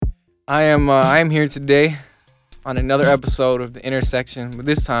I am here today on another episode of The Intersection, but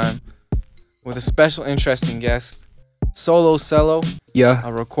this time with a special interesting guest, Solo Cello, Yeah.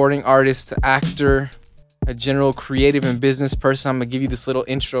 a recording artist, actor, a general creative and business person. I'm going to give you this little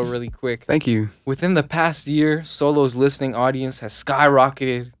intro really quick. Thank you. Within the past year, Solo's listening audience has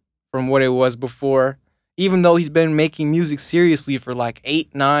skyrocketed from what it was before, even though he's been making music seriously for like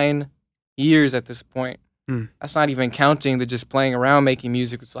 8-9 years at this point. That's not even counting the just playing around making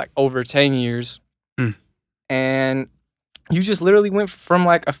music. It's like over 10 years. And you just literally went from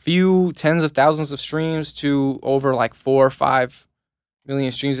like a few tens of thousands of streams to over like 4 or 5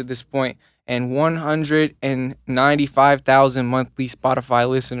 million streams at this point, and 195,000 monthly Spotify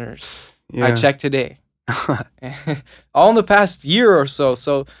listeners. Yeah. I checked today. All in the past year or so.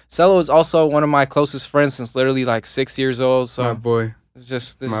 So Cello is also one of my closest friends since literally like 6 years old. So My boy. this is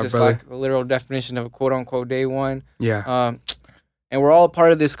just brother. like the literal definition of a quote unquote day one. Yeah. And we're all a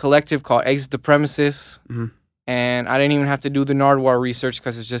part of this collective called Exit the Premises. Mhm. And I didn't even have to do the Nardwuar research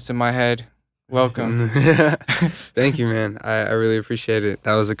because it's just in my head. Welcome. Thank you, man. I really appreciate it.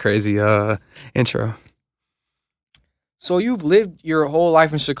 That was a crazy intro. So you've lived your whole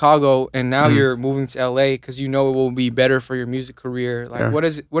life in Chicago, and now Mhm. you're moving to LA because you know it will be better for your music career. Like, Yeah. what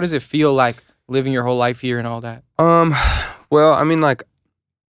does it feel like living your whole life here and all that? Well, I mean, like,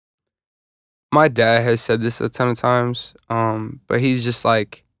 my dad has said this a ton of times, but he's just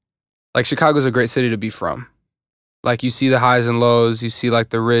like Chicago's a great city to be from. Like, you see the highs and lows, you see,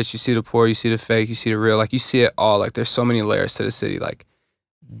 like, the rich, you see the poor, you see the fake, you see the real. Like, you see it all. Like, there's so many layers to the city. Like,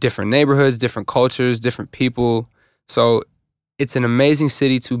 different neighborhoods, different cultures, different people. So it's an amazing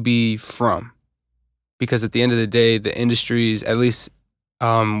city to be from, because at the end of the day, the industries, at least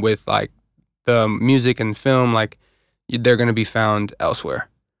with, like, the music and film, like, they're going to be found elsewhere.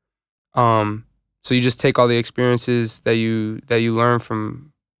 So you just take all the experiences that you learn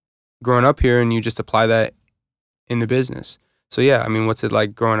from growing up here, and you just apply that in the business. So yeah, I mean, what's it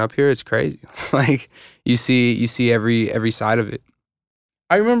like growing up here? It's crazy. Like, you see every side of it.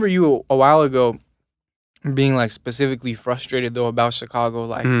 I remember you a while ago being like specifically frustrated though about Chicago.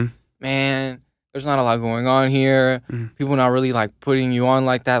 Like, man, there's not a lot going on here. Mhm. People not really like putting you on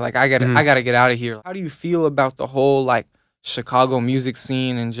like that. Like, I gotta get out of here. How do you feel about the whole like Chicago music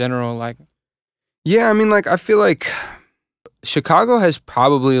scene in general? Like, Yeah, I mean, like, I feel like Chicago has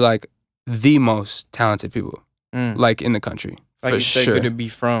probably like the most talented people like in the country. like for you said, sure. good to be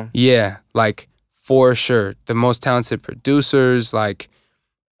from. Yeah, like, for sure. The most talented producers, like,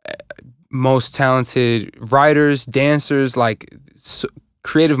 most talented writers, dancers, like,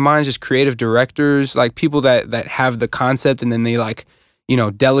 creative minds, just creative directors, like, people that have the concept and then they, like, you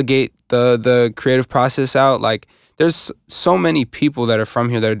know, delegate the creative process out. Like, there's so many people that are from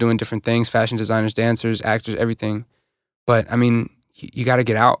here that are doing different things, fashion designers, dancers, actors, everything. But, I mean, you got to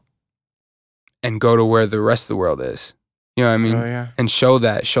get out and go to where the rest of the world is. You know what I mean? Oh yeah. And show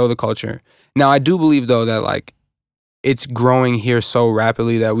the culture. Now, I do believe, though, that, like, it's growing here so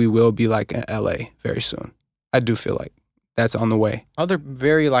rapidly that we will be like in LA very soon. I do feel like that's on the way. Other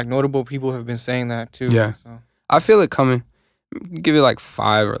very like notable people have been saying that too. Yeah. So I feel it coming. Give it like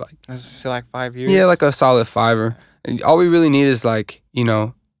 5 or like, let's say like 5 years. yeah, like a solid 5. And all we really need is, like, you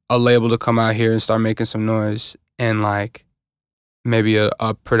know, a label to come out here and start making some noise, and like maybe a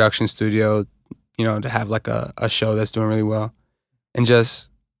production studio, you know, to have like a show that's doing really well, and just,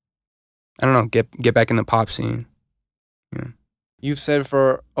 I don't know, get back in the pop scene. You've said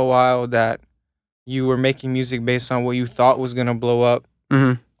for a while that you were making music based on what you thought was gonna blow up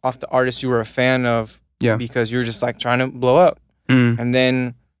Mm-hmm. off the artist you were a fan of. Yeah. Because you're just like trying to blow up, and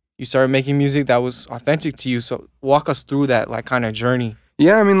then you started making music that was authentic to you. So walk us through that like kind of journey.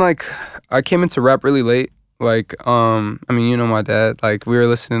 Yeah, I mean, like, I came into rap really late. Like, I mean, you know my dad. Like, we were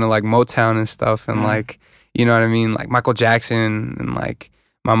listening to, like, Motown and stuff, and, like, you know what I mean? Like, Michael Jackson, and, like,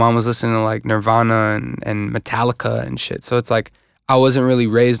 my mom was listening to, like, Nirvana and Metallica and shit. So it's, like, I wasn't really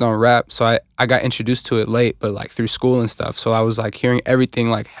raised on rap, so I got introduced to it late, but, like, through school and stuff. So I was, like, hearing everything,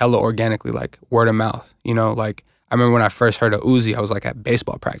 like, hella organically, like, word of mouth, you know? Like, I remember when I first heard of Uzi, I was, like, at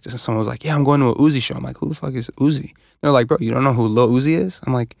baseball practice, and someone was like, yeah, I'm going to a Uzi show. I'm like, who the fuck is Uzi? They're like, bro, you don't know who Lil Uzi is?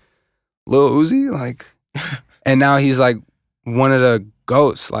 I'm like, Lil Uzi? Like, and now he's like one of the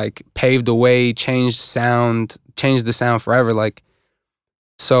GOATs, like, paved the way, changed the sound forever. Like,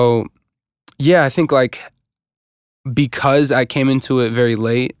 so yeah, I think, like, because I came into it very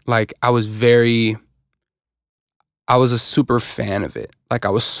late, like, I was a super fan of it. Like, I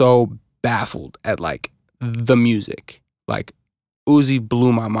was so baffled at, like, the music. Like, Uzi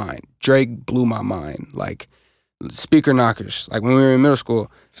blew my mind. Drake blew my mind. Like, Speaker Knockers, like, when we were in middle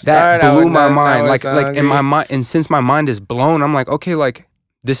school, that blew my mind. Like, in my mind, and since my mind is blown, I'm like, okay, like,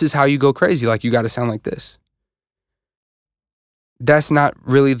 this is how you go crazy. Like, you got to sound like this. That's not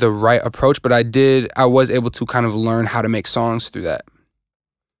really the right approach, but I was able to kind of learn how to make songs through that.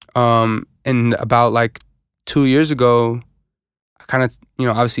 And about like 2 years ago, I kind of,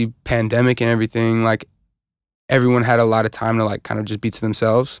 obviously pandemic and everything, like everyone had a lot of time to like kind of just be to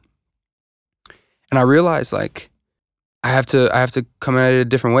themselves. And I realized like I have to come at it a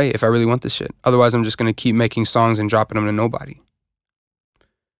different way if I really want this shit. Otherwise, I'm just going to keep making songs and dropping them to nobody.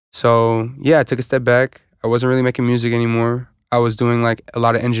 So yeah, I took a step back. I wasn't really making music anymore. I was doing like a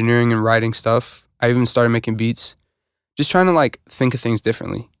lot of engineering and writing stuff. I even started making beats, just trying to like think of things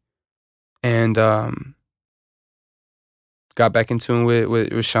differently. And got back into it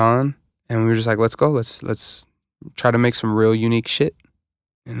with Sean, and we were just like, let's go. Let's try to make some real unique shit.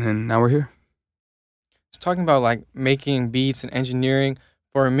 And then now we're here. It's talking about like making beats and engineering.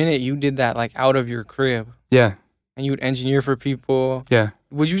 For a minute, you did that like out of your crib. Yeah. And you would engineer for people. Yeah.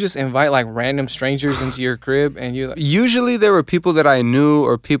 Would you just invite like random strangers into your crib and you like? Usually there were people that I knew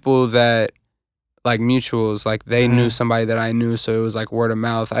or people that like mutuals, like they knew somebody that I knew, so it was like word of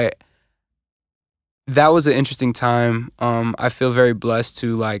mouth. That was an interesting time. I feel very blessed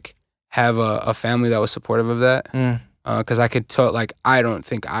to like have a family that was supportive of that. Because I could tell, like, I don't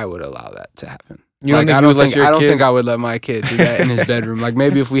think I would allow that to happen. I don't think I would let my kid do that in his bedroom. Like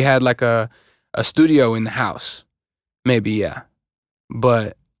maybe if we had like a studio in the house, maybe, yeah.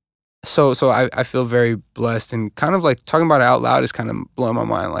 But so I feel very blessed, and kind of like talking about it out loud is kind of blowing my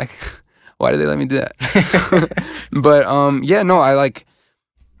mind. Like, why did they let me do that? But yeah, no, I like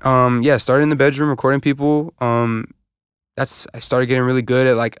started in the bedroom recording people. I started getting really good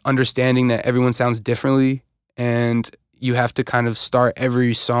at like understanding that everyone sounds differently, and you have to kind of start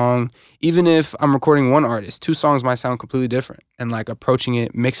every song. Even if I'm recording one artist, 2 songs might sound completely different, and like approaching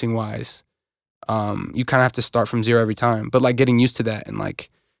it mixing wise, you kind of have to start from zero every time. But like getting used to that and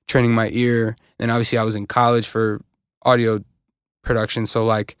like training my ear. And obviously I was in college for audio production, so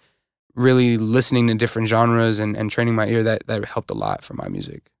like really listening to different genres and training my ear, that helped a lot for my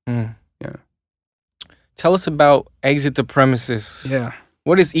music. Yeah. Tell us about Exit the Premises. Yeah.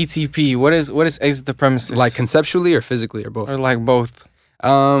 What is ETP? What is Exit the Premises? Like conceptually or physically or both? Or like both?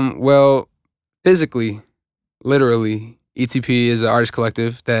 Well, physically, literally, ETP is an artist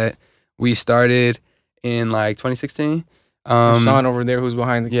collective that we started in like 2016. Sean over there who's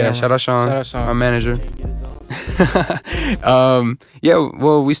behind the camera. Yeah, shout out Sean. Shout out Sean. My manager. Yeah,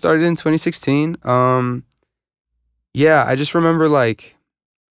 well, we started in 2016. Yeah, I just remember like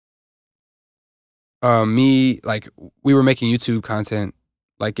me, like we were making YouTube content,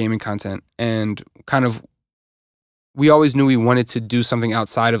 like gaming content, and kind of we always knew we wanted to do something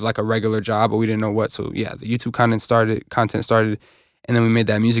outside of like a regular job, but we didn't know what. So yeah, the YouTube content started, and then we made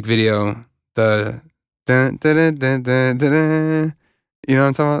that music video, the dun, dun, dun, dun, dun, dun, dun. You know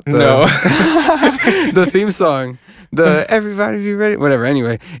what I'm talking about? No. The theme song, the everybody be ready, whatever.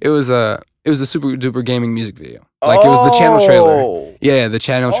 Anyway, it was a super duper gaming music video. Like it was the channel trailer. Yeah, the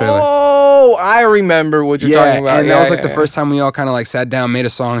channel trailer. Oh, I remember what you're talking about. And that was like the first time we all kind of like sat down, made a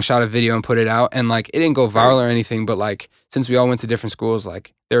song, shot a video, and put it out. And like it didn't go viral or anything, but like since we all went to different schools,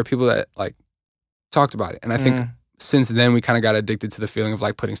 like there were people that like talked about it. And I think since then we kind of got addicted to the feeling of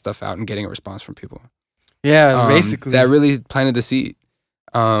like putting stuff out and getting a response from people. Yeah, basically. That really planted the seed.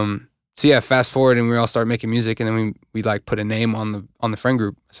 So yeah, fast forward and we all started making music, and then we like put a name on the friend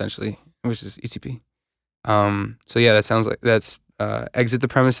group essentially, which is ETP. So yeah, that's Exit the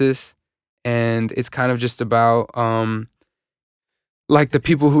Premises, and it's kind of just about like the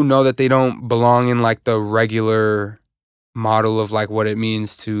people who know that they don't belong in like the regular model of like what it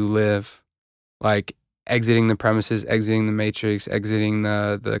means to live, like exiting the premises, exiting the matrix, exiting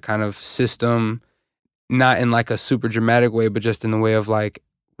the kind of system, not in like a super dramatic way, but just in the way of like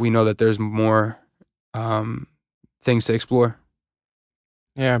we know that there's more things to explore.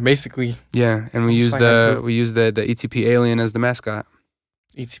 Yeah, basically. Yeah, and we use the ETP alien as the mascot.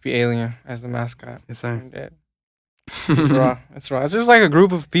 ETP alien as the mascot. Yes, sir. It's raw. It's raw. It's just like a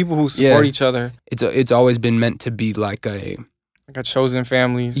group of people who support each other. It's always been meant to be like a chosen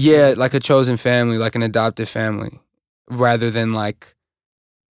family. Yeah, like a chosen family, like an adopted family, rather than like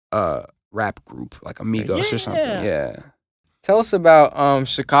a rap group like Amigos or something. Yeah. Tell us about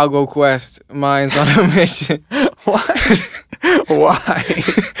Chicago Quest, Minds on a Mission. Why?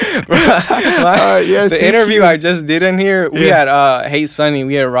 The interview I just did in here, we had Hey Sunny,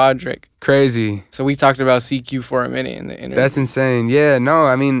 we had Roderick. Crazy. So we talked about CQ for a minute in the interview. That's insane. Yeah, no,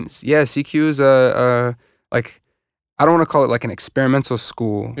 I mean, yeah, CQ is like, I don't want to call it like an experimental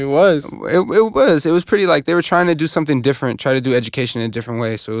school. It was. It was pretty like they were trying to do something different, try to do education in a different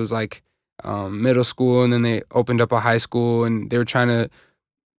way. So it was like middle school, and then they opened up a high school, and they were trying to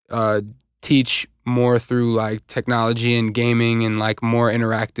teach more through like technology and gaming and like more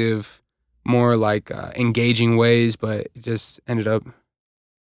interactive, more like engaging ways, but it just ended up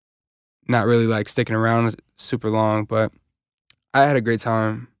not really like sticking around super long. But I had a great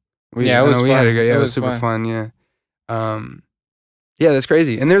time. Yeah, it was fun. It was super fun. Yeah. Yeah, that's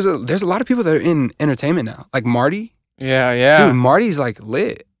crazy. And there's a lot of people that are in entertainment now. Like Marty. Yeah. Dude, Marty's like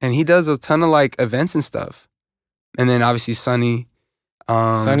lit, and he does a ton of like events and stuff. And then obviously Sonny.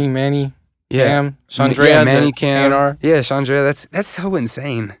 Sonny, Manny, Yeah. Cam, Chandrea, Manny, Cam. A&R. Yeah, Chandrea. That's so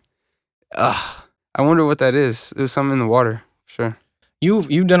insane. Ugh. I wonder what that is. There's something in the water. Sure.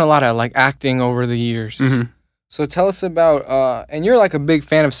 You've done a lot of like acting over the years. Mhm. So tell us about and you're like a big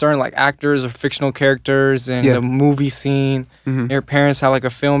fan of certain like actors or fictional characters and Yeah. the movie scene. Mhm. Your parents have like a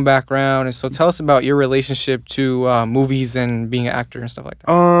film background, and so tell us about your relationship to movies and being an actor and stuff like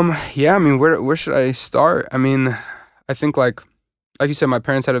that. Yeah, I mean, where should I start? I mean, I think like you said, my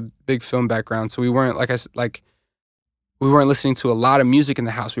parents had a big film background, so we weren't we weren't listening to a lot of music in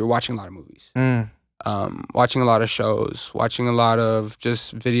the house. We were watching a lot of movies, watching a lot of shows, watching a lot of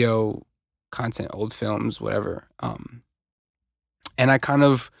just video content, old films, whatever. And I kind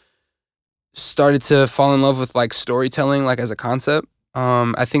of started to fall in love with like storytelling, like as a concept.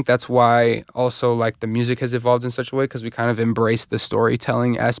 I think that's why also like the music has evolved in such a way, because we kind of embrace the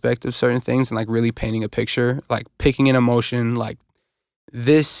storytelling aspect of certain things and like really painting a picture, like picking an emotion, like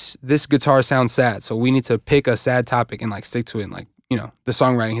this guitar sounds sad, so we need to pick a sad topic and like stick to it. And like, you know, the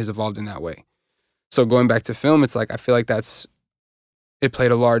songwriting has evolved in that way. So going back to film, it's like I feel like it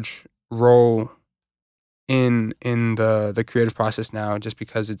played a large role in the creative process now, just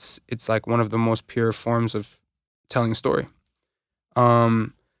because it's like one of the most pure forms of telling a story.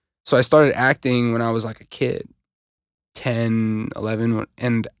 So I started acting when I was like a kid, 10, 11,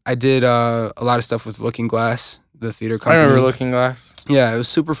 and I did a lot of stuff with Looking Glass, the theater company. I remember Looking Glass. Yeah, it was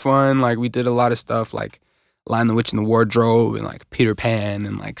super fun. Like we did a lot of stuff like Lion the Witch in the Wardrobe and like Peter Pan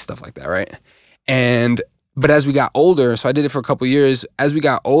and like stuff like that, right? But as we got older, so I did it for a couple years. As we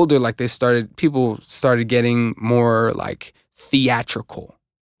got older, like people started getting more like theatrical.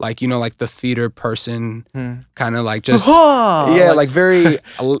 Like, you know, like the theater person kind of like just, like very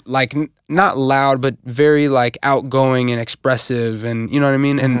like not loud, but very like outgoing and expressive. And you know what I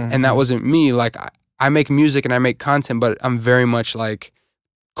mean? And that wasn't me. Like I make music and I make content, but I'm very much like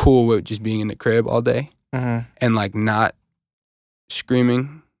cool with just being in the crib all day and like not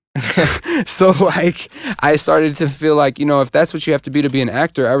screaming. So like I started to feel like, you know, if that's what you have to be an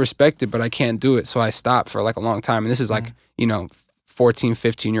actor, I respect it, but I can't do it. So I stopped for like a long time. And this is like, you know, 14,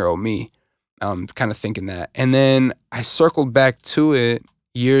 15-year-old me kind of thinking that. And then I circled back to it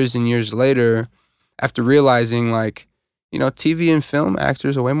years and years later after realizing like, you know, TV and film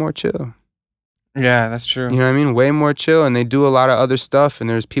actors are way more chill. Yeah, that's true. You know what I mean? Way more chill, and they do a lot of other stuff. And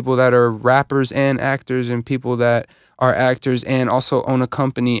there's people that are rappers and actors, and people that are actors and also own a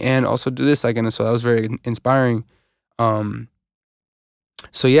company and also do this. Like, and so that was very inspiring.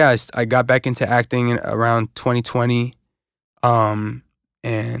 So yeah, I got back into acting in around 2020.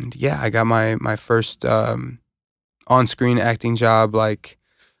 And yeah, I got my first on-screen acting job like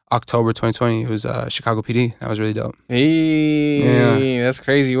October 2020. It was Chicago PD. That was really dope. Hey, that's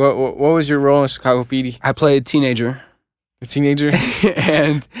crazy. What was your role in Chicago PD? I played teenager. A teenager?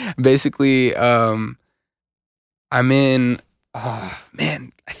 And basically, I'm in,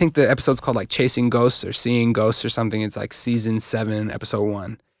 man, I think the episode's called like Chasing Ghosts or Seeing Ghosts or something. It's like season 7, episode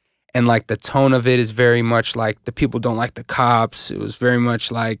 1. And like the tone of it is very much like the people don't like the cops. It was very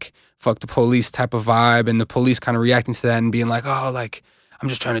much like fuck the police type of vibe, and the police kind of reacting to that and being like, oh, like I'm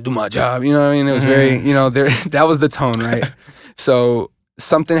just trying to do my job. You know what I mean? It was very, you know, that was the tone, right? So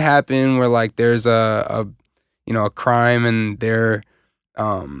something happened where like there's a crime, and they're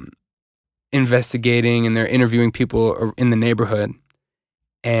investigating and they're interviewing people in the neighborhood,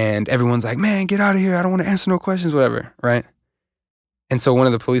 and everyone's like, man, get out of here. I don't want to answer no questions, whatever, right? And so one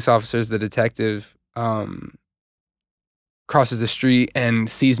of the police officers, the detective, crosses the street and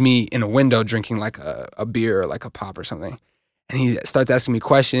sees me in a window drinking like a beer or like a pop or something. And he starts asking me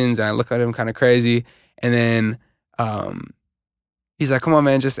questions, and I look at him kind of crazy. And then he's like, come on,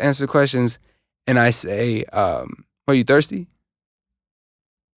 man, just answer the questions. And I say, are you thirsty?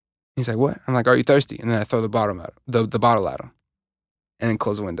 He's like, what? I'm like, are you thirsty? And then I throw the bottle at him and then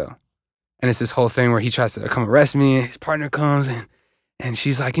close the window. And it's this whole thing where he tries to come arrest me, and his partner comes, and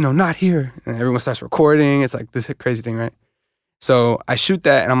she's like, you know, not here. And everyone starts recording. It's like this crazy thing, right? So I shoot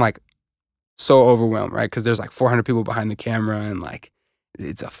that, and I'm like so overwhelmed, right? Because there's like 400 people behind the camera, and like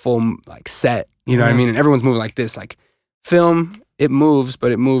it's a full like set, you know what I mean? And everyone's moving like this. Like film, it moves,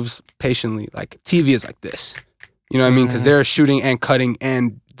 but it moves patiently. Like TV is like this. You know what I mean? Because Mhm. they're shooting and cutting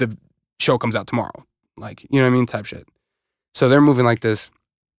and the show comes out tomorrow. Like, you know what I mean? Type shit. So they're moving like this.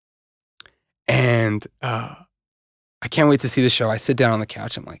 And I can't wait to see the show. I sit down on the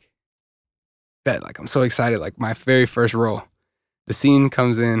couch. I'm like, bet. Like, I'm so excited. Like, my very first role. The scene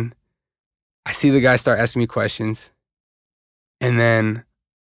comes in. I see the guy start asking me questions. And then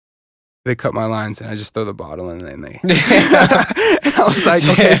they cut my lines and I just throw the bottle and then they. I was like,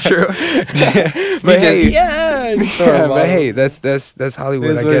 okay, true. But hey, yeah, but hey, that's Hollywood.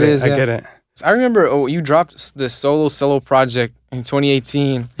 It is I what get it it. is, I yeah. get it. I remember you dropped the solo project in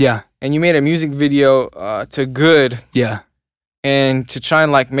 2018, Yeah, and you made a music video to Good, yeah. and to try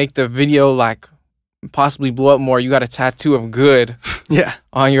and like make the video like possibly blow up more, you got a tattoo of Good Yeah.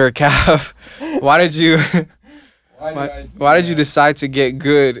 on your calf. Why did you? Why did you decide to get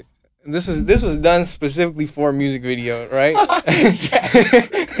Good? This was done specifically for a music video, right?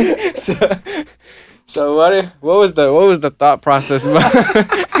 so what was the thought process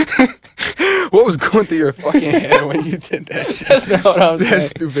behind? What was going through your fucking head when you did that shit? That's not what I'm saying. That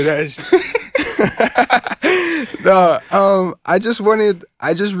stupid ass shit. No, I just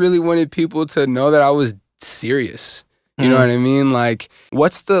really wanted people to know that I was serious. You know what I mean? Like,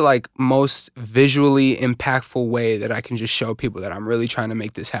 what's the like most visually impactful way that I can just show people that I'm really trying to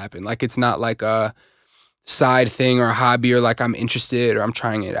make this happen? Like, it's not like a side thing or a hobby or like I'm interested or I'm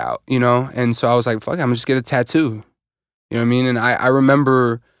trying it out, you know? And so I was like, fuck it, I'm gonna just get a tattoo. You know what I mean? And I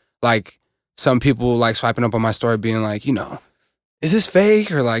remember like some people like swiping up on my story being like, you know, is this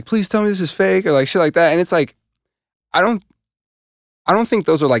fake? Or like, please tell me this is fake or like shit like that. And it's like, I don't think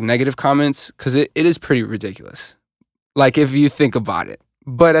those are like negative comments because it is pretty ridiculous. Like if you think about it.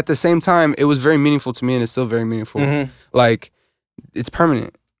 But at the same time, it was very meaningful to me and it's still very meaningful. Mm-hmm. Like it's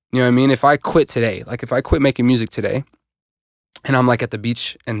permanent. You know what I mean? If I quit today, like if I quit making music today and I'm like at the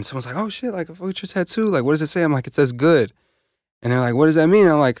beach and someone's like, oh shit, like what's your tattoo? Like what does it say? I'm like, it says Good. And they're like, what does that mean?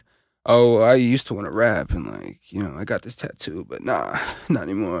 And I'm like, oh, I used to want to rap and like, you know, I got this tattoo, but nah, not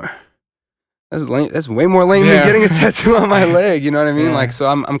anymore. That's lame. That's way more lame than getting a tattoo on my leg. You know what I mean? Yeah. Like, so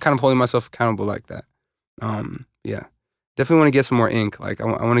I'm kind of holding myself accountable like that. Yeah, definitely want to get some more ink. Like, I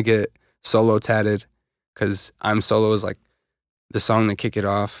want to get Solo tatted because I'm Solo is like the song to kick it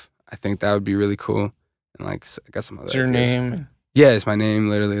off. I think that would be really cool. And like, I got some other. It's your ideas. name. Yeah, it's my name.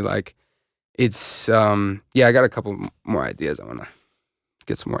 Literally, like, it's yeah. I got a couple more ideas. I want to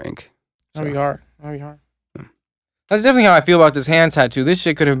get some more ink. That'll be hard. Yeah. That's definitely how I feel about this hand tattoo. This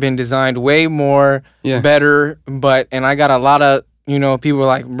shit could have been designed way more better, and I got a lot of, you know, people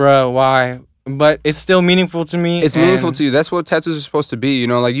like, bruh, why? But it's still meaningful to me. It's meaningful to you. That's what tattoos are supposed to be. You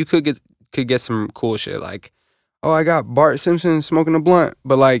know, like you could get some cool shit like, oh, I got Bart Simpson smoking a blunt.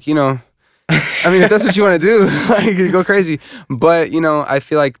 But like, you know, I mean, if that's what you want to do, like go crazy. But, you know, I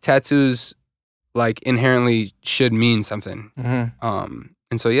feel like tattoos like inherently should mean something. Mm-hmm.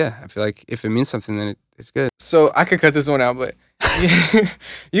 And so, yeah, I feel like if it means something, then it's good. So I could cut this one out, but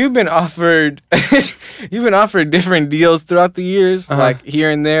you've been offered different deals throughout the years, like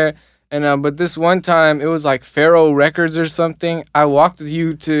here and there. And but this one time it was like Pharaoh Records or something. I walked with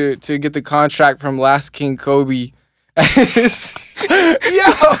you to get the contract from Last King Kobe.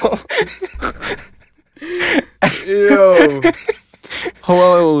 Yo,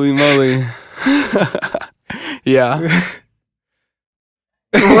 holy moly. Yeah.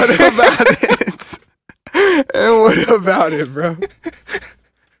 What about it? And what about it, bro?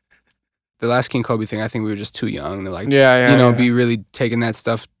 The Last King Kobe thing, I think we were just too young to like, be really taking that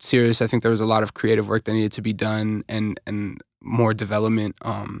stuff serious. I think there was a lot of creative work that needed to be done and more development.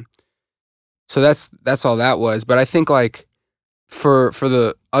 So that's all that was. But I think like for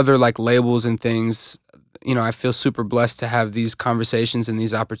the other like labels and things, you know, I feel super blessed to have these conversations and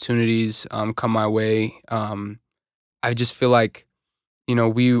these opportunities come my way. I just feel like, you know,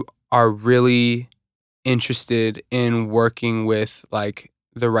 we are really interested in working with like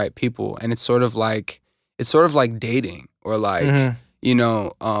the right people, and it's sort of like dating or like you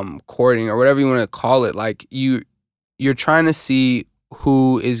know, courting or whatever you want to call it. Like you're trying to see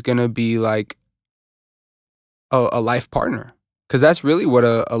who is gonna be like a life partner, because that's really what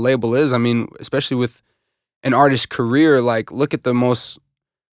a label is. I mean, especially with an artist's career, like look at the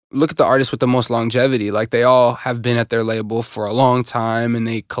artists with the most longevity. Like they all have been at their label for a long time and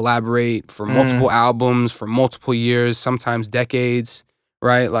they collaborate for multiple albums for multiple years, sometimes decades,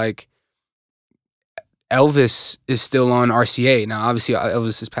 right? Like Elvis is still on RCA. Now, obviously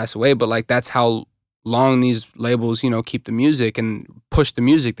Elvis has passed away, but like that's how long these labels, you know, keep the music and push the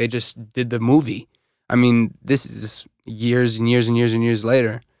music. They just did the movie. I mean, this is years and years and years and years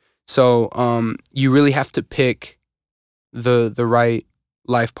later. So you really have to pick the right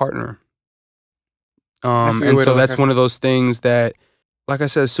life partner. That's a good And way to so look that's at one it. of those things that, like I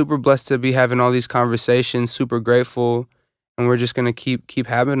said, super blessed to be having all these conversations, super grateful, and we're just gonna keep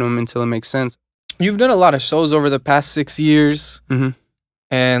having them until it makes sense. You've done a lot of shows over the past 6 years. Mhm.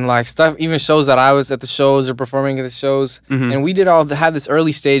 And like stuff, even shows that I was at the shows or performing at the shows, Mhm. and we did have this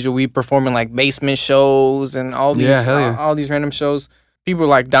early stage where we performing like basement shows and all these Yeah, hell yeah. all these random shows. People were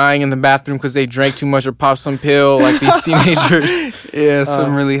like dying in the bathroom because they drank too much or popped some pill, like these teenagers. Yeah,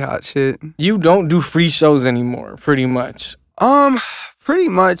 some Um, really hot shit. You don't do free shows anymore, pretty much. Pretty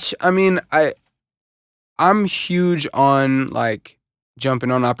much. I mean, I'm huge on like jumping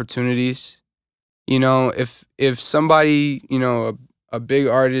on opportunities. You know, if somebody, you know, a big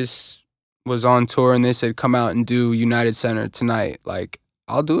artist was on tour and they said come out and do United Center tonight, like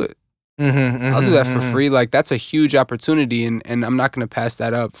I'll do it. I'll do that for free. Like that's a huge opportunity, and I'm not gonna pass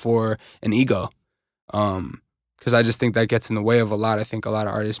that up for an ego. Because I just think that gets in the way of a lot. I think a lot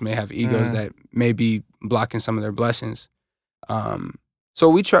of artists may have egos that may be blocking some of their blessings. So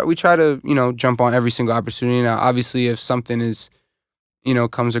we try to, you know, jump on every single opportunity. Now, obviously, if something is, you know,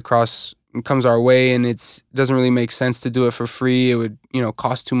 comes our way and it doesn't really make sense to do it for free, it would, you know,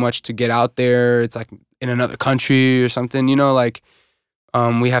 cost too much to get out there. It's like in another country or something, you know, like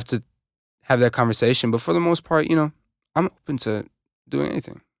we have to have that conversation. But for the most part, you know, I'm open to doing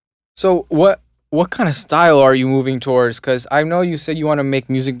anything. So what kind of style are you moving towards? Because I know you said you want to make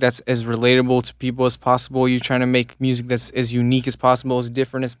music that's as relatable to people as possible. You're trying to make music that's as unique as possible, as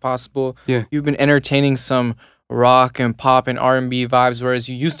different as possible. Yeah. You've been entertaining some rock and pop and R&B vibes, whereas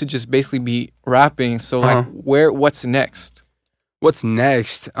you used to just basically be rapping. So like, what's next? What's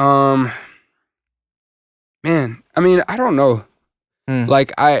next? Man, I mean, I don't know.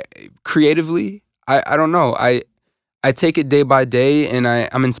 Like creatively, I don't know. I take it day by day, and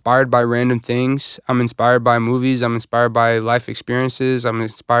I'm inspired by random things. I'm inspired by movies. I'm inspired by life experiences. I'm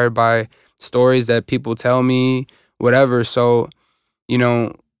inspired by stories that people tell me, whatever. So, you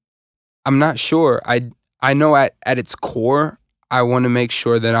know, I'm not sure. I know at its core, I want to make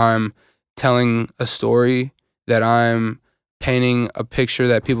sure that I'm telling a story, that I'm painting a picture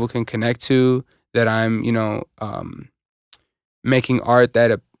that people can connect to, that I'm, you know, making art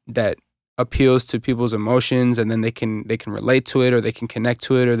that appeals to people's emotions, and then they can relate to it, or they can connect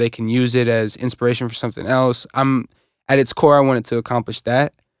to it, or they can use it as inspiration for something else. I'm at its core, I wanted to accomplish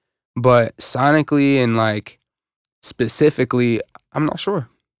that, but sonically and like specifically, I'm not sure,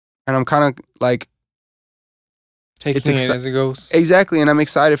 and I'm kind of like Taking it as it goes. exactly, and I'm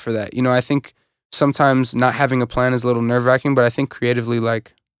excited for that. You know, I think sometimes not having a plan is a little nerve-wracking, but I think creatively,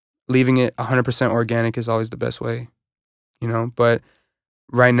 like leaving it 100% organic is always the best way. You know, but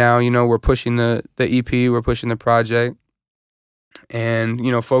right now, you know, we're pushing the EP, we're pushing the project, and,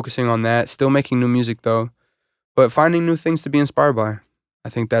 you know, focusing on that. Still making new music though, but finding new things to be inspired by. I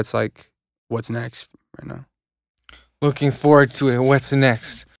think that's like what's next right now. Looking forward to it. What's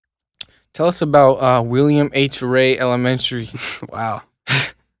next? Tell us about William H. Ray Elementary. Wow.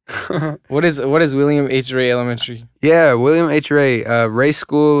 What is William H. Ray Elementary? Yeah, William H. Ray. Ray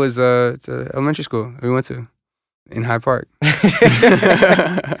School is it's a elementary school we went to in Hyde Park.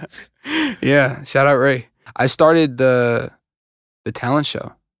 Yeah, shout out Ray. I started the talent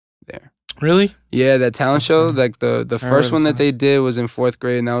show there. Really? Yeah, that talent show, like the first one that talent they did was in 4th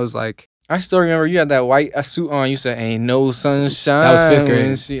grade, and that was like I still remember you had that white suit on. You said, "Ain't no sunshine." that was 5th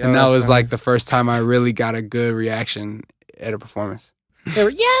grade, that's and that was like nice. the first time I really got a good reaction at a performance. They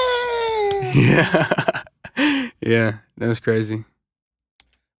were, yeah. Yeah, yeah, that was crazy.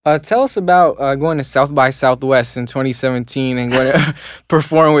 Tell us about going to South by Southwest in 2017 and going to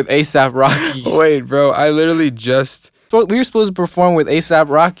perform with ASAP Rocky. Wait, bro, I literally just We were supposed to perform with ASAP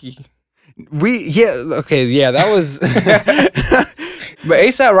Rocky, that was but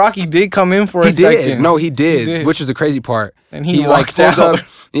ASAP Rocky did come in for a he did. second. No, he did, He did. which was the crazy part. And he like walked pulled out. up.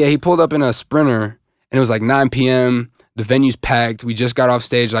 Yeah, he pulled up in a Sprinter, and it was like 9 p.m. The venue's packed. We just got off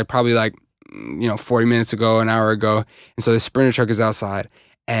stage like probably like 40 minutes ago, an hour ago, and so the Sprinter truck is outside,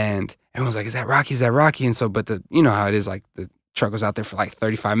 and everyone's like, "Is that Rocky? Is that Rocky?" And so, but you know how it is, like the truck was out there for like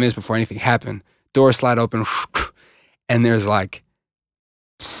 35 minutes before anything happened. Doors slide open, and there's like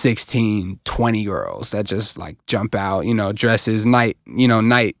 16, 20 girls that just like jump out, dresses, night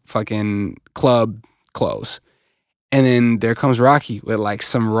fucking club clothes. And then there comes Rocky with like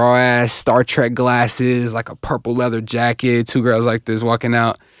some raw ass Star Trek glasses, like a purple leather jacket, 2 girls like this walking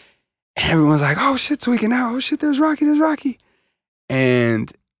out. And everyone's like, "Oh shit, tweaking out. Oh shit, there's Rocky. And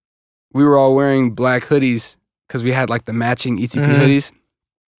we were all wearing black hoodies because we had like the matching ETP hoodies.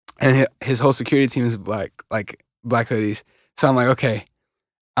 And his whole security team is black hoodies. So I'm like, okay,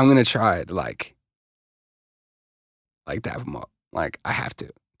 I'm gonna try it, like dap him up. Like I have to.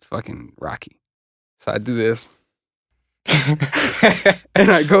 It's fucking Rocky. So I do this.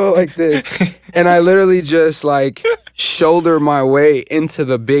 And I go like this. And I literally just like shoulder my way into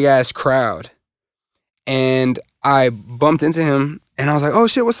the big ass crowd. And I bumped into him and I was like, oh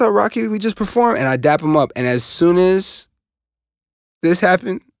shit, what's up, Rocky? We just performed. And I dap him up. And as soon as this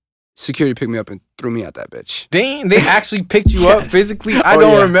happened, security picked me up and threw me out that bitch. Dang, they actually picked you up Yes. physically? I Oh,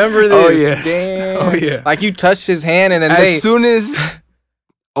 don't yeah. remember this. Oh, yes. Damn. Oh, yeah. Like you touched his hand and then As soon as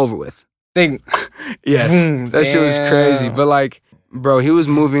over with. they Yes. That shit was crazy. Damn. But like, bro, he was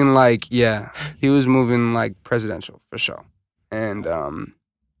moving like, he was moving like presidential for sure. And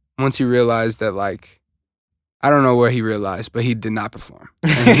once he realized that, like, I don't know where he realized, but he did not perform.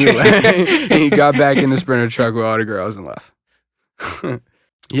 And he got back in the Sprinter truck with all the girls and left.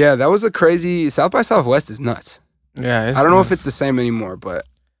 Yeah, that was a crazy, South by Southwest is nuts. Yeah, I don't know if it's the same anymore, but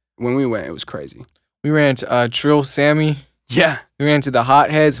when we went, it was crazy. We ran to Trill Sammy. Yeah. We ran to the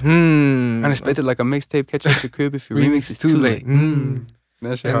Hotheads. Unexpected, like a mixtape, catch up to crib if your remix is too late.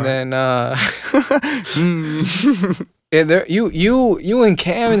 That shit And hard. then and there you and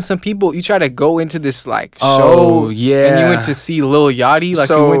Cam and some people, you try to go into this like show. Oh, yeah. And you went to see Lil Yachty. Like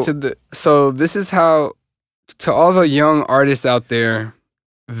you went to the So this is how, to all the young artists out there,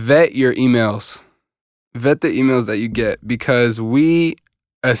 vet your emails. Vet the emails that you get, because we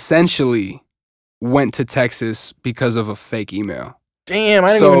essentially went to Texas because of a fake email. damn, I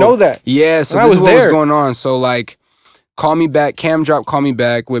didn't So, even know that. Yeah, so I this was is what there. was going on. So like, Call Me Back, Cam dropped Call Me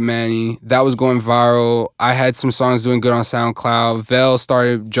Back with Manny. That was going viral. I had some songs doing good on SoundCloud. Vel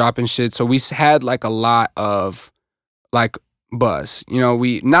started dropping shit. So we had like a lot of like buzz. You know,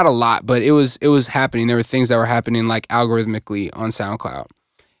 we, not a lot, but it was happening. There were things that were happening like algorithmically on SoundCloud.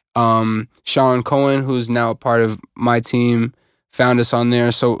 Sean Cohen, who's now a part of my team, found us on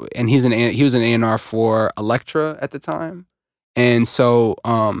there. So, and he was an A&R for Elektra at the time. And so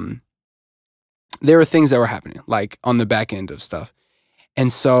there were things that were happening, like on the back end of stuff.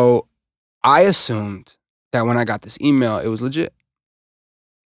 And so I assumed that when I got this email, it was legit.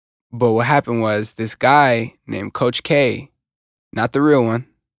 But what happened was this guy named Coach K, not the real one,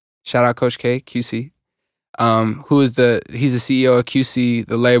 shout out Coach K, QC, he's the CEO of QC,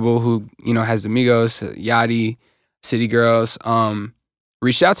 the label who, you know, has the Migos, Yachty, City Girls,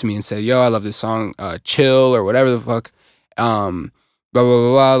 reached out to me and said, yo, I love this song, Chill or whatever the fuck. Blah, blah,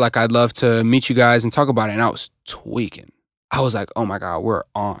 blah, blah. Like, I'd love to meet you guys and talk about it. And I was tweaking. I was like, oh my God, we're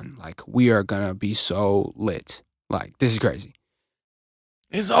on. Like, we are gonna be so lit. Like, this is crazy.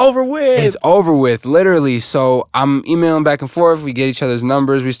 It's over with. It's over with, literally. So I'm emailing back and forth. We get each other's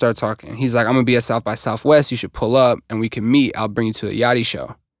numbers. We start talking. He's like, I'm gonna be at South by Southwest. You should pull up and we can meet. I'll bring you to the Yachty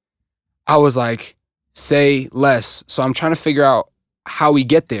show. I was like, say less. So I'm trying to figure out how we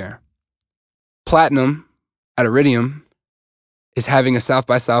get there. Platinum at Iridium is having a South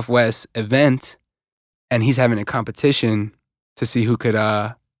by Southwest event, and he's having a competition to see who could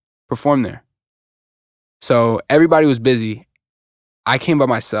perform there. So everybody was busy. I came by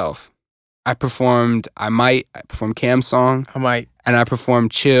myself. I performed Cam's song, and I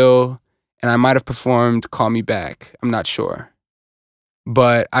performed Chill, and I might have performed Call Me Back. I'm not sure.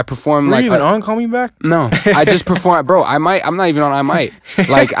 But I performed Were like you even on Call Me Back? No, I just performed, bro. I'm not even on I Might.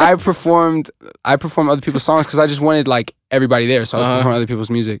 Like I performed other people's songs because I just wanted like everybody there. So I was performing other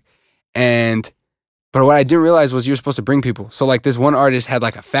people's music. But what I didn't realize was you were supposed to bring people. So like this one artist had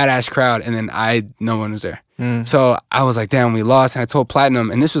like a fat ass crowd and then no one was there. So I was like, damn, we lost. And I told Platinum,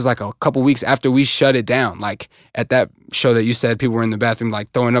 and this was like a couple weeks after we shut it down. Like at that show that you said people were in the bathroom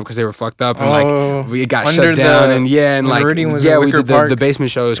like throwing up because they were fucked up and like we got shut down and like we did the basement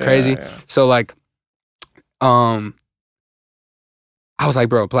show. It was crazy. Yeah. So like I was like,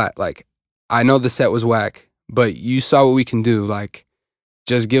 bro, Platt, like I know the set was whack, but you saw what we can do. Like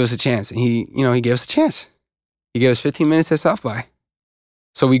just give us a chance. And he gave us a chance. He gave us 15 minutes at South by.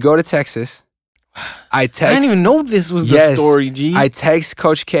 So we go to Texas. I didn't even know this was the story, G. I text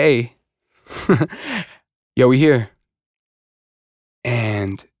Coach K, yo, we here.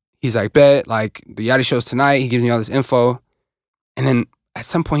 And he's like, bet, like the Yachty show's tonight. He gives me all this info. And then at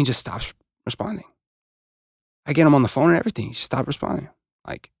some point he just stops responding. I get him on the phone and everything. He just stopped responding.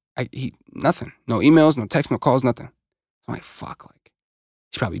 Like nothing. No emails, no texts, no calls, nothing. I'm like, fuck, like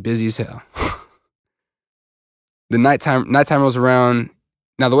he's probably busy as hell. The nighttime rolls around.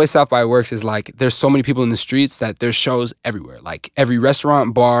 Now, the way South by works is like there's so many people in the streets that there's shows everywhere. Like every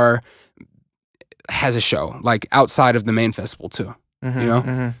restaurant, bar has a show, like outside of the main festival too, you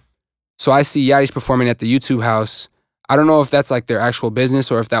know? So I see Yachty's performing at the YouTube house. I don't know if that's like their actual business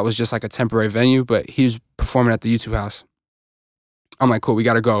or if that was just like a temporary venue, but he was performing at the YouTube house. I'm like, cool, we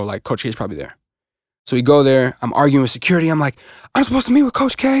gotta go. Like Coach K's probably there. So we go there. I'm arguing with security. I'm like, I'm supposed to meet with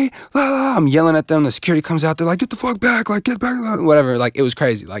Coach K. La, la. I'm yelling at them. The security comes out. They're like, get the fuck back. Like, get back. Whatever. Like, it was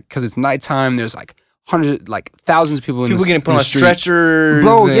crazy. Like, because it's nighttime. There's like hundreds, like thousands of people in People the getting put in on the street. stretchers.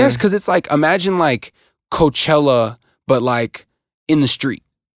 Bro, and- yes, because it's like, imagine like Coachella, but like in the street.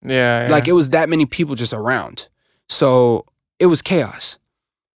 Yeah. Like, it was that many people just around. So it was chaos.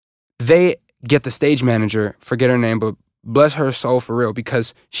 They get the stage manager, forget her name, but bless her soul for real,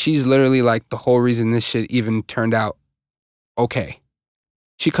 because she's literally like the whole reason this shit even turned out okay.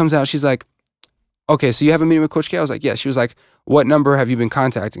 She comes out, she's like, okay, so you have a meeting with Coach K? I was like, yeah. She was like, what number have you been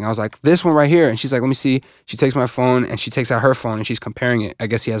contacting? I was like, this one right here. And she's like, let me see. She takes my phone and she takes out her phone and she's comparing it. I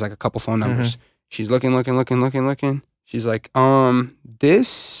guess he has like a couple phone numbers. She's looking. She's like,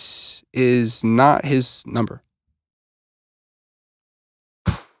 this is not his number.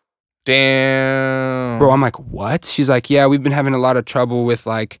 Damn. Bro, I'm like, what? She's like, yeah, we've been having a lot of trouble with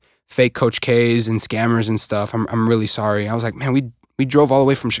like fake Coach K's and scammers and stuff. I'm really sorry. I was like, man, we drove all the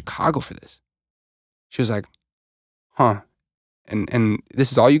way from Chicago for this. She was like, huh. And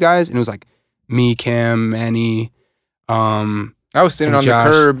this is all you guys? And it was like me, Cam, Manny, I was sitting and on Josh.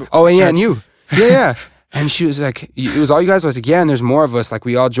 the curb. Oh, and yeah, and you. Yeah. And she was like, it was all you guys? I was like, yeah, and there's more of us. Like,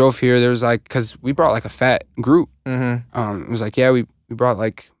 we all drove here. There was like, because we brought like a fat group. Mm-hmm. It was like, yeah, we brought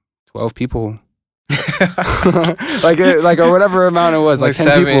like 12 people. like or whatever amount it was, like 10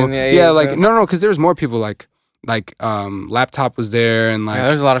 7, people. yeah, Yeah, like, 7. no, because there was more people. Like Laptop was there and like, Yeah,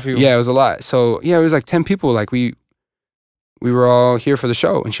 there's a lot of people. yeah, it was a lot. So yeah, it was like 10 people. Like we were all here for the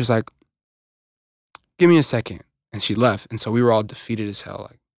show. And she was like, give me a second. And she left. And so we were all defeated as hell,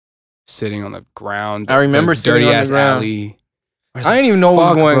 like sitting on the ground. I remember the sitting on the dirty-ass ground. alley. I didn't even know what was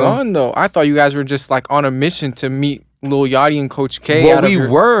 "Fuck, going bro." on though. I thought you guys were just like on a mission to meet Lil Yachty and Coach K. Well, out of we your-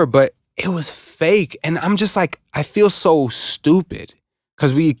 were, but it was fake. And I'm just like, I feel so stupid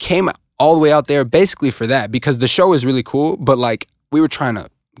because we came all the way out there basically for that, because the show is really cool, but like we were trying to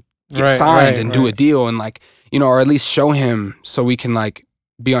get Right, signed right, and do a right. deal and like, you know, or at least show him so we can like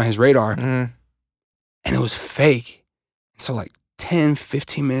be on his radar. Mhm. And it was fake. So like 10,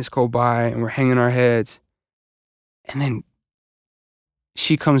 15 minutes go by and we're hanging our heads. And then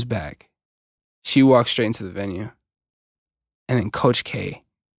she comes back. She walks straight into the venue. And then Coach K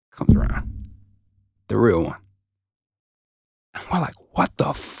comes around. The real one. And we're like, what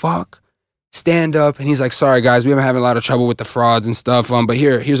the fuck? Stand up. And he's like, sorry guys, we've been having a lot of trouble with the frauds and stuff. But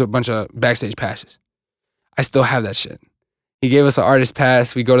here's a bunch of backstage passes. I still have that shit. He gave us an artist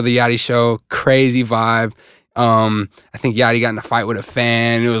pass. We go to the Yachty show. Crazy vibe. I think Yachty got in a fight with a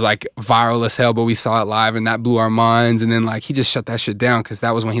fan. It was like viral as hell, but we saw it live and that blew our minds. And then like he just shut that shit down because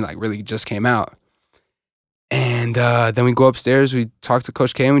that was when he like really just came out. And then we go upstairs, we talk to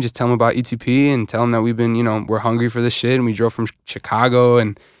Coach K and we just tell him about ETP and tell him that we've been, you know, we're hungry for this shit and we drove from Chicago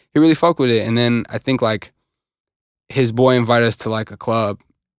and he really fucked with it. And then I think like his boy invited us to like a club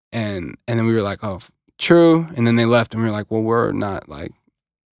and then we were like, oh, true. And then they left and we were like, well, we're not like,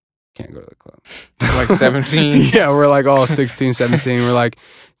 can't go to the club. Like 17. Yeah, we're like all 16, 17. We're like,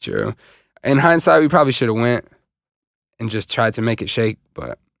 true. In hindsight, we probably should have went and just tried to make it shake,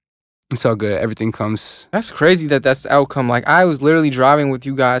 but it's all good. Everything comes. That's crazy that that's the outcome. Like I was literally driving with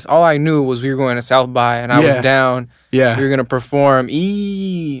you guys. All I knew was we were going to South by and I was Yeah. down. Yeah. We were gonna perform.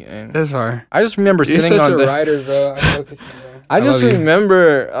 And That's hard. I just remember sitting on the. writer, bro. I just love you.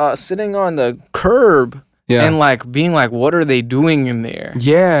 remember sitting on the curb Yeah. and like being like, "What are they doing in there?"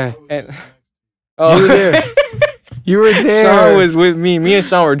 Yeah. And You were there. You were there. Sean was with me. Me and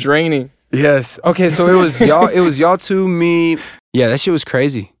Sean were draining. Yes. Okay, so it was y'all. It was y'all two, me. Yeah, that shit was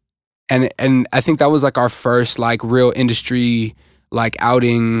crazy, and I think that was like our first like real industry like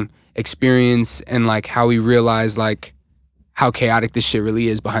outing experience, and like how we realized like how chaotic this shit really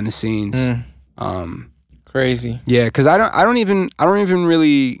is behind the scenes. Crazy. Yeah, because I don't even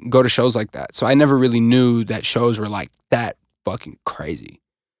really go to shows like that, so I never really knew that shows were like that fucking crazy,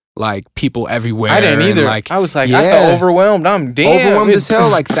 like people everywhere. I didn't and, either. like I was like, I yeah. felt overwhelmed. I'm damn. overwhelmed it's- as hell,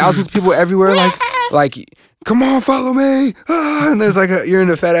 like thousands of people everywhere, like come on, follow me, and there's like you're in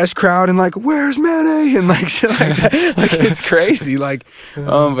a fat ass crowd, and like where's Manny, and like shit like that, like it's crazy, like,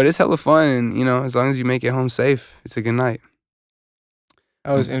 but it's hella fun, and you know, as long as you make it home safe, it's a good night.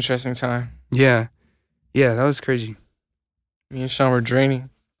 That was an interesting time. Yeah, that was crazy, Me and Sean were draining.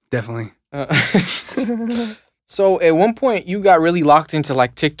 definitely. So at one point you got really locked into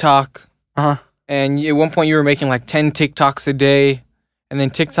like TikTok, and at one point you were making like 10 TikToks a day, and then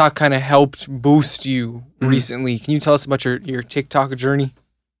TikTok kind of helped boost you recently. Can you tell us about your TikTok journey?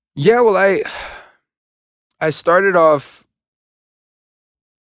 Yeah, well, I started off.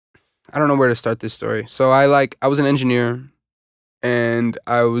 I don't know where to start this story. So I was an engineer. and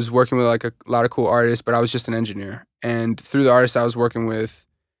I was working with like a lot of cool artists, but I was just an engineer. And through the artists I was working with,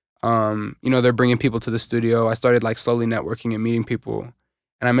 they're bringing people to the studio. I started like slowly networking and meeting people,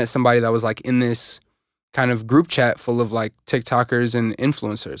 and I met somebody that was like in this kind of group chat full of like TikTokers and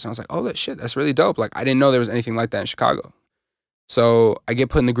influencers. And I was like, oh, that shit, that's really dope. Like, I didn't know there was anything like that in Chicago. So I get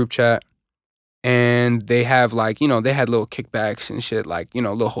put in the group chat, and they have like, they had little kickbacks and shit, like,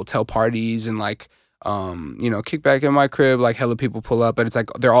 little hotel parties and like, kickback in my crib, like hella people pull up, but it's like,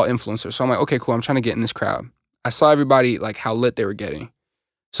 they're all influencers. So I'm like, okay, cool. I'm trying to get in this crowd. I saw everybody like how lit they were getting.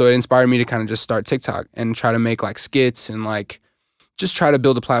 So it inspired me to kind of just start TikTok and try to make like skits and like just try to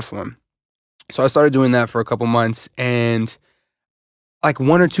build a platform. So I started doing that for a couple months, and like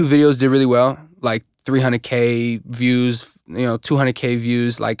 1 or 2 videos did really well, like 300K views, 200K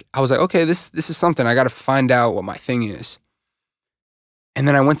views. Like I was like, okay, this is something. I got to find out what my thing is. And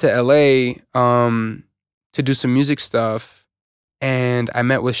then I went to LA to do some music stuff, and I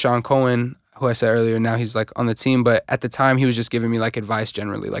met with Sean Cohen, who I said earlier. Now he's like on the team, but at the time he was just giving me like advice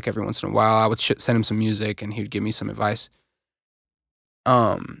generally. Like every once in a while I would send him some music and he would give me some advice.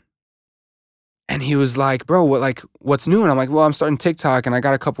 And he was like, bro, what's new? And I'm like, well, I'm starting TikTok and I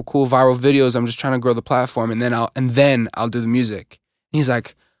got a couple cool viral videos. I'm just trying to grow the platform, and then I'll do the music. And he's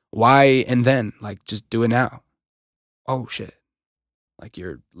like, why and then? Like, just do it now. Oh shit. Like,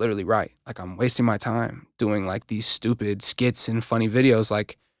 you're literally right. Like, I'm wasting my time doing like these stupid skits and funny videos.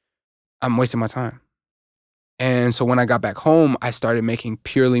 Like, I'm wasting my time. And so when I got back home, I started making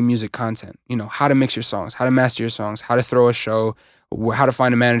purely music content. How to mix your songs, how to master your songs, how to throw a show, how to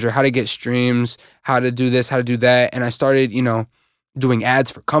find a manager, how to get streams, how to do this, how to do that. And I started, doing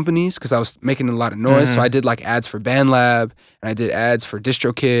ads for companies because I was making a lot of noise. Mm-hmm. So I did like ads for BandLab, and I did ads for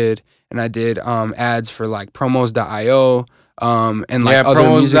DistroKid, and I did ads for like promos.io. And like other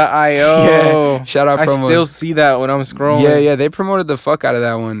music. Promos.io. Yeah, shout out Promos. I still see that when I'm scrolling. Yeah, they promoted the fuck out of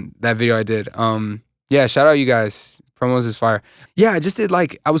that video I did. Yeah, shout out you guys. Promos is fire. Yeah, I just did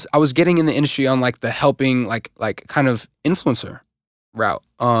like I was getting in the industry on like the helping like kind of influencer route.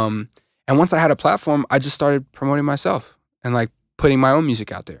 And once I had a platform, I just started promoting myself and like putting my own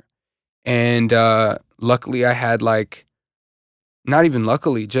music out there. And luckily I had like, not even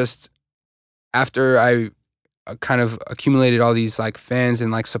luckily, just after I kind of accumulated all these like fans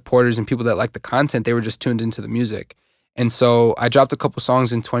and like supporters and people that like the content, they were just tuned into the music. And so I dropped a couple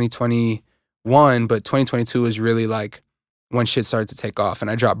songs in 2021, but 2022 was really like when shit started to take off.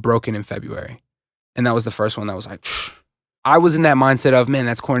 And I dropped Broken in February. And that was the first one that was like, I was in that mindset of, man,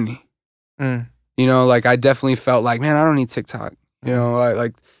 that's corny. Like I definitely felt like, man, I don't need TikTok.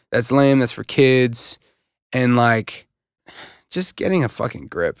 Like that's lame, that's for kids. And like just getting a fucking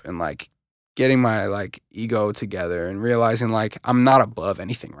grip and like getting my like ego together and realizing like I'm not above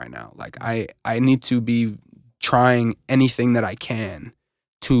anything right now. Like I need to be trying anything that I can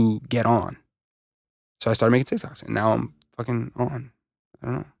to get on. So I started making TikToks, and now I'm fucking on. I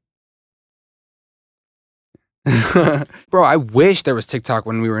don't know. Bro, I wish there was TikTok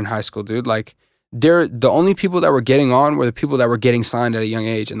when we were in high school, dude. Like the only people that were getting on were the people that were getting signed at a young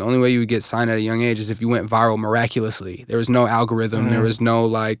age. And the only way you would get signed at a young age is if you went viral miraculously. There was no algorithm. There was no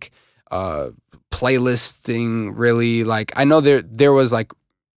like playlisting really. Like I know there was like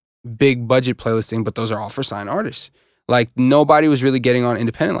big budget playlisting, but those are all for signed artists. Like nobody was really getting on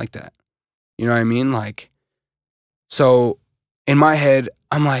independent like that. You know what I mean? Like, so in my head,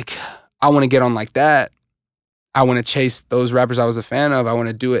 I'm like, I want to get on like that. I want to chase those rappers I was a fan of. I want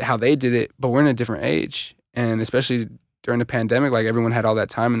to do it how they did it, but we're in a different age. And especially during the pandemic, like everyone had all that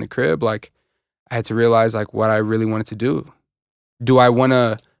time in the crib. Like I had to realize like what I really wanted to do. Do I want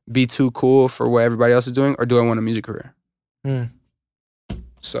to be too cool for what everybody else is doing, or do I want a music career?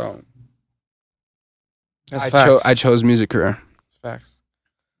 So I chose music career. Facts.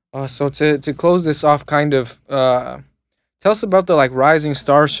 So to close this off, kind of, tell us about the like Rising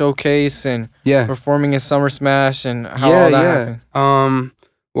Star Showcase and performing in Summer Smash and how all that happened.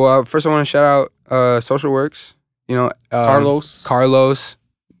 Well, first I want to shout out Social Works. Carlos,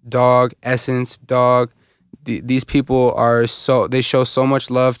 Dog, Essence, Dog. These people they show so much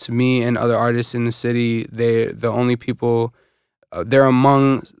love to me and other artists in the city. They're the only people. They're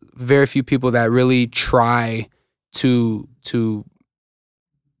among very few people that really try to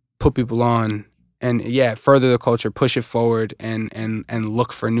put people on and further the culture, push it forward, and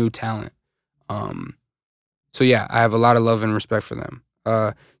look for new talent. So I have a lot of love and respect for them.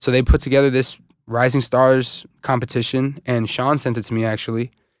 So they put together this Rising Stars competition, and Sean sent it to me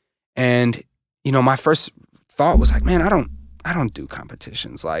actually. And my first thought was like, man, I don't do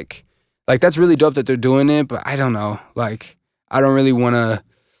competitions. Like that's really dope that they're doing it, but I don't know. Like I don't really want to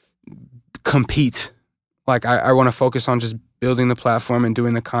compete. Like I want to focus on just building the platform and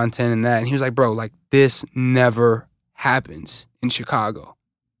doing the content and that. And he was like, bro, like this never happens in Chicago.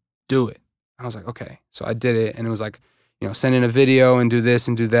 Do it. I was like, okay. So I did it, and it was like, you know, send in a video and do this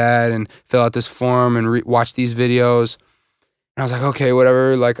and do that and fill out this form and watch these videos. And I was like, okay,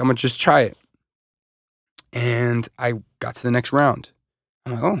 whatever. Like, I'm gonna just try it. And I got to the next round.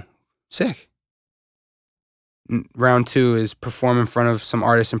 I'm like, oh, sick. Round 2 is perform in front of some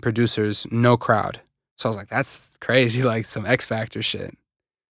artists and producers, no crowd. So I was like, that's crazy, like some X Factor shit.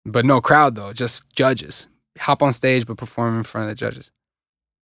 But no crowd though, just judges. Hop on stage, but perform in front of the judges.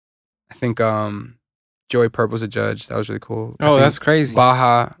 I think Joey Purp was a judge. That was really cool. Oh, that's crazy.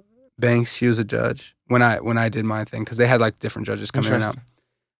 Baha Banks, she was a judge when I did my thing, because they had like different judges come in and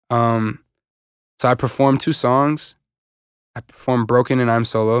out. So I performed 2 songs. I performed Broken and I'm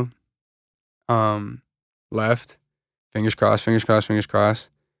Solo. Left. Fingers crossed, fingers crossed, fingers crossed.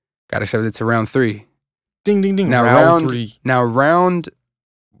 Got accepted to round 3. Ding, ding, ding. Now round 3. Now round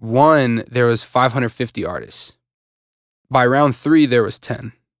 1, there was 550 artists. By round 3, there was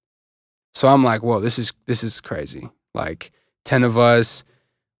 10. So I'm like, whoa, this is crazy. Like 10 of us,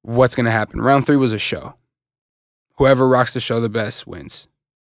 what's gonna happen? Round 3 was a show. Whoever rocks the show the best wins.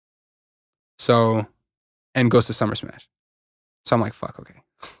 So, and goes to Summer Smash. So I'm like, fuck, okay.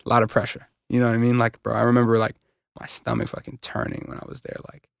 A lot of pressure. You know what I mean? Like, bro, I remember like my stomach fucking turning when I was there.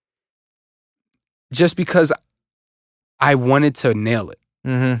 Like, just because I wanted to nail it.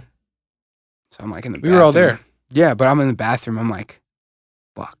 Mm-hmm. So I'm like in the bathroom. We were all there. Yeah, but I'm in the bathroom. I'm like,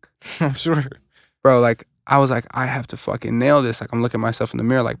 fuck. I'm sure. Bro, like, I was like, I have to fucking nail this. Like, I'm looking at myself in the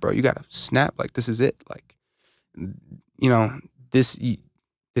mirror like, bro, you gotta snap. Like, this is it. Like, you know, this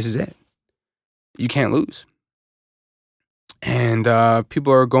is it. You can't lose. And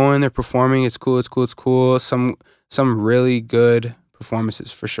people are going, they're performing. It's cool, it's cool, it's cool. Some really good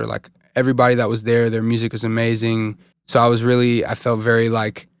performances for sure. Like, everybody that was there, their music was amazing. So I felt very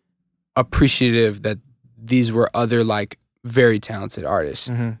like appreciative that these were other like very talented artists.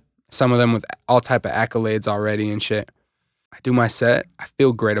 Mm-hmm. Some of them with all type of accolades already and shit. I do my set. I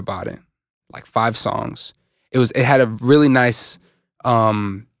feel great about it. Like 5 songs. It had a really nice,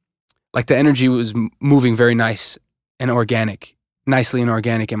 like the energy was moving very nicely and organic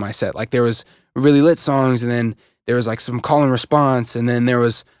in my set. Like there was really lit songs, and then there was like some call and response, and then there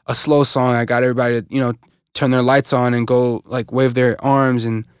was a slow song. I got everybody to, you know, turn their lights on and go like wave their arms,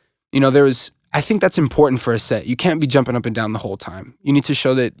 and you know, I think that's important for a set. You can't be jumping up and down the whole time. You need to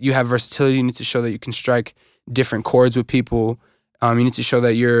show that you have versatility. You need to show that you can strike different chords with people. You need to show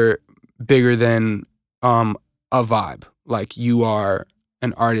that you're bigger than a vibe. Like you are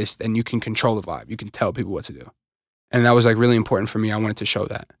an artist and you can control the vibe. You can tell people what to do. And that was like really important for me. I wanted to show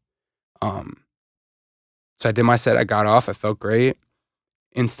that. So I did my set. I got off. I felt great.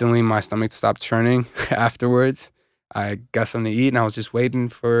 Instantly, my stomach stopped churning afterwards. I got something to eat, and I was just waiting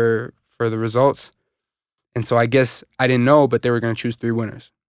for the results. And so I guess I didn't know, but they were going to choose 3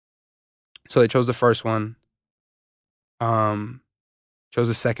 winners. So they chose the first one, chose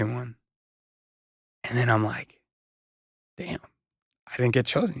the second one. And then I'm like, damn, I didn't get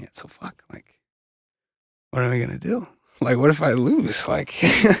chosen yet. So fuck, like, what am I going to do? Like, what if I lose? Like,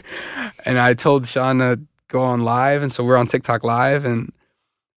 and I told Sean to go on live. And so we're on TikTok live, and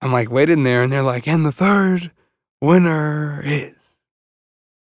I'm like waiting there, and they're like, and the third winner is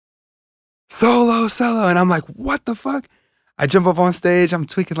Solo Cello. And I'm like, what the fuck? I jump up on stage. I'm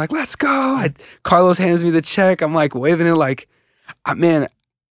tweaking like, let's go. Carlos hands me the check. I'm like waving it like, man,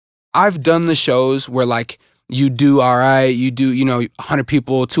 I've done the shows where like you do all right. You do, you know, 100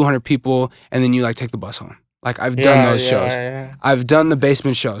 people, 200 people, and then you like take the bus home. Like I've done those shows. Yeah. I've done the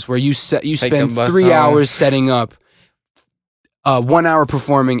basement shows where you spend 3 hours setting up, 1 hour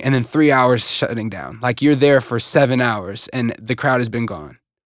performing, and then 3 hours shutting down. Like you're there for 7 hours and the crowd has been gone.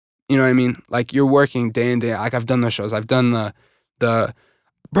 You know what I mean? Like you're working day in, day out. Like I've done those shows. I've done the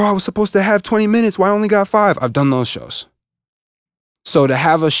bro, I was supposed to have 20 minutes. Why I only got 5? I've done those shows. So to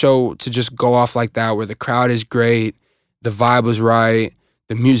have a show to just go off like that, where the crowd is great, the vibe was right,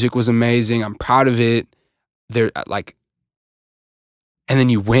 the music was amazing, I'm proud of it. They're like, and then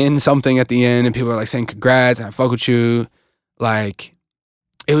you win something at the end and people are like saying congrats, I fuck with you. Like,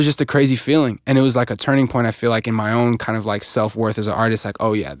 it was just a crazy feeling. And it was like a turning point, I feel like, in my own kind of like self-worth as an artist. Like,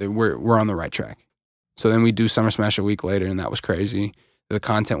 oh yeah, we're on the right track. So then we do Summer Smash a week later, and that was crazy. The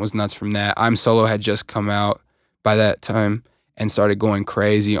content was nuts from that. I'm Solo had just come out by that time and started going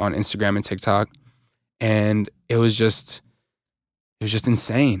crazy on Instagram and TikTok. And it was just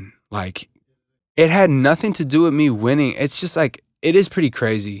insane. Like, it had nothing to do with me winning. It's just like, it is pretty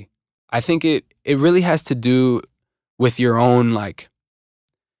crazy. I think it really has to do with your own like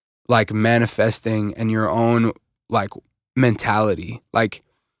manifesting and your own like mentality. Like,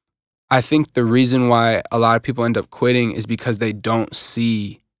 I think the reason why a lot of people end up quitting is because they don't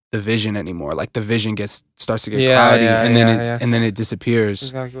see the vision anymore. Like the vision starts to get cloudy, and then it disappears.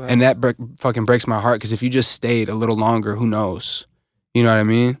 Exactly. And that fucking breaks my heart, because if you just stayed a little longer, who knows? You know what I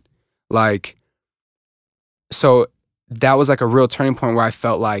mean? Like, so that was like a real turning point where I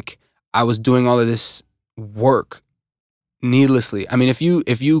felt like I was doing all of this work needlessly. I mean, if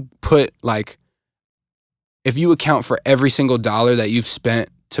you put like, if you account for every single dollar that you've spent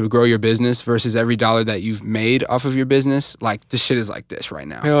to grow your business versus every dollar that you've made off of your business, like, this shit is like this right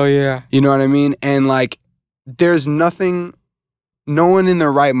now. Hell yeah. You know what I mean? And like, there's no one in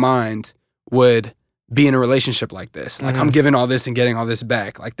their right mind would be in a relationship like this. Like, I'm giving all this and getting all this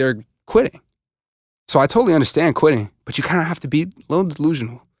back. Like, they're quitting. So I totally understand quitting, but you kind of have to be a little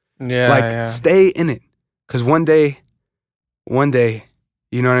delusional. Yeah. Like, stay in it. Because one day,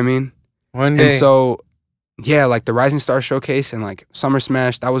 you know what I mean? One day. And so, yeah, like the Rising Star Showcase and like Summer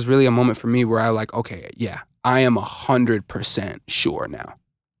Smash, that was really a moment for me where I like, okay, yeah, I am 100% sure now.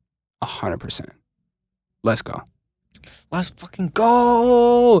 100%. Let's go. Let's fucking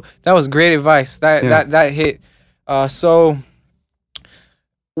go. That was great advice. That hit. So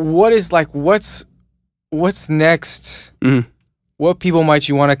what is like, what's next? Mhm. What people might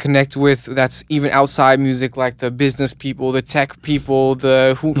you want to connect with that's even outside music, like the business people, the tech people,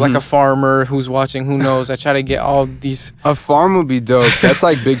 like a farmer who's watching, who knows? I try to get all these. A farm would be dope. That's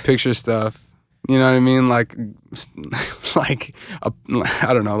like big picture stuff. You know what I mean? Like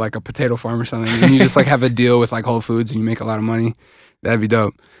I don't know, like a potato farm or something. And you just like have a deal with like Whole Foods and you make a lot of money. That'd be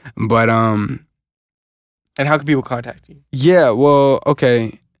dope. But And how can people contact you? yeah, well,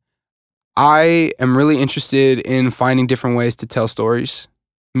 okay. I am really interested in finding different ways to tell stories.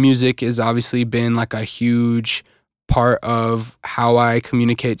 Music has obviously been like a huge part of how I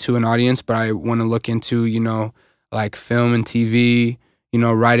communicate to an audience, but I want to look into, you know, like film and TV, you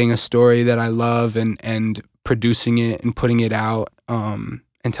know, writing a story that I love and producing it and putting it out, and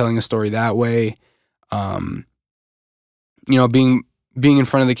telling a story that way. You know, being in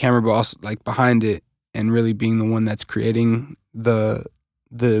front of the camera, but also like behind it, and really being the one that's creating the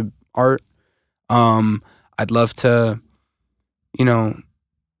art. I'd love to, you know,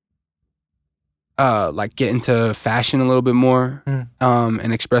 like get into fashion a little bit more,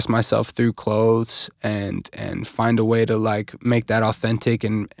 and express myself through clothes and find a way to like make that authentic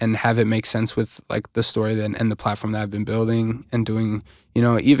and have it make sense with like the story and the platform that I've been building and doing, you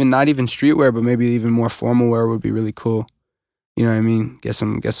know, even not even streetwear, but maybe even more formal wear would be really cool. You know what I mean? Get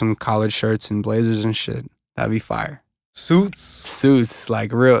some collared shirts and blazers and shit. That'd be fire. Suits,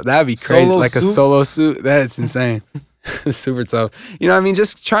 like real. That'd be crazy. Solo like suits? a solo suit. That's insane. Super tough. You know what I mean?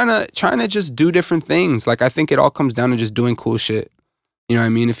 Just trying to just do different things. Like, I think it all comes down to just doing cool shit. You know what I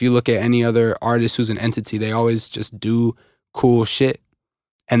mean? If you look at any other artist who's an entity, they always just do cool shit.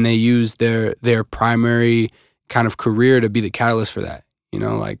 And they use their primary kind of career to be the catalyst for that. You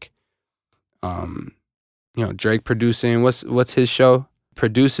know, like, you know, Drake producing, what's his show?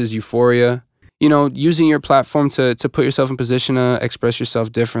 Produces Euphoria. You know, using your platform to put yourself in position to express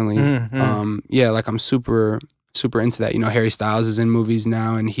yourself differently. Yeah, like I'm super into that. You know, Harry Styles is in movies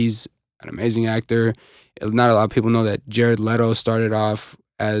now, and he's an amazing actor. Not a lot of people know that Jared Leto started off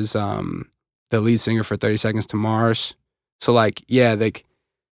as the lead singer for 30 Seconds to Mars. So like, yeah, like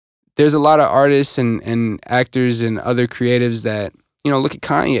there's a lot of artists and actors and other creatives that, you know, look at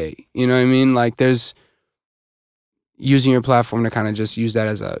Kanye. You know what I mean? Like, there's using your platform to kind of just use that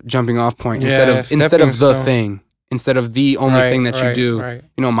as a jumping off point instead of the thing, instead of the only thing that you do. Right.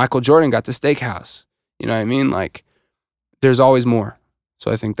 You know, Michael Jordan got the steakhouse. You know what I mean? Like, there's always more.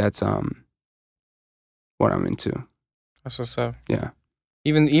 So I think that's what I'm into. That's what's up. Yeah.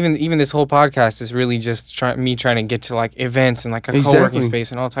 Even this whole podcast is really just trying to get to like events and like a co-working space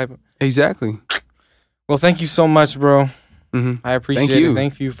and all type of. Exactly. Well, thank you so much, bro. Mm-hmm. I appreciate it.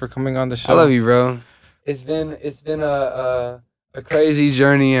 Thank you for coming on the show. I love you, bro. It's been a crazy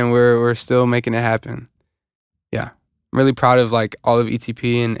journey, and we're still making it happen. Yeah, I'm really proud of like all of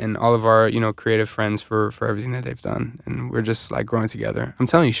ETP and all of our, you know, creative friends for everything that they've done, and we're just like growing together. I'm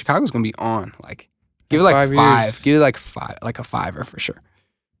telling you, Chicago's gonna be on. Like, give it like 5 years. Give it like 5, like a 5er for sure.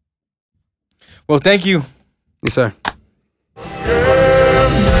 Well, thank you. Yes, sir.